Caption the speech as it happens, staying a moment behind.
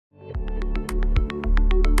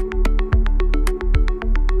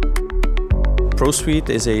ProSuite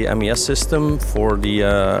is a MES system for the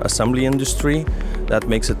assembly industry that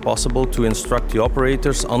makes it possible to instruct the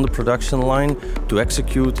operators on the production line to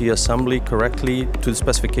execute the assembly correctly to the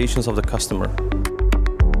specifications of the customer.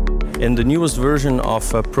 In the newest version of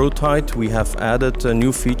ProSuite, we have added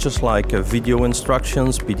new features like video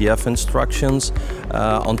instructions, PDF instructions,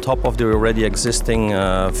 on top of the already existing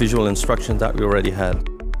visual instructions that we already had.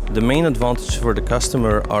 The main advantage for the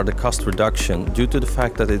customer are the cost reduction. Due to the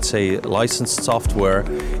fact that it's a licensed software,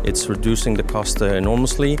 it's reducing the cost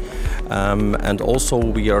enormously. And also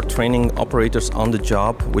we are training operators on the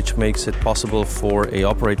job, which makes it possible for an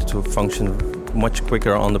operator to function much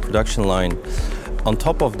quicker on the production line. On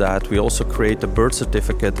top of that, we also create a birth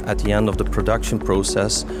certificate at the end of the production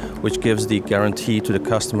process, which gives the guarantee to the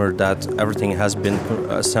customer that everything has been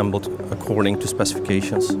assembled according to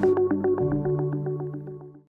specifications.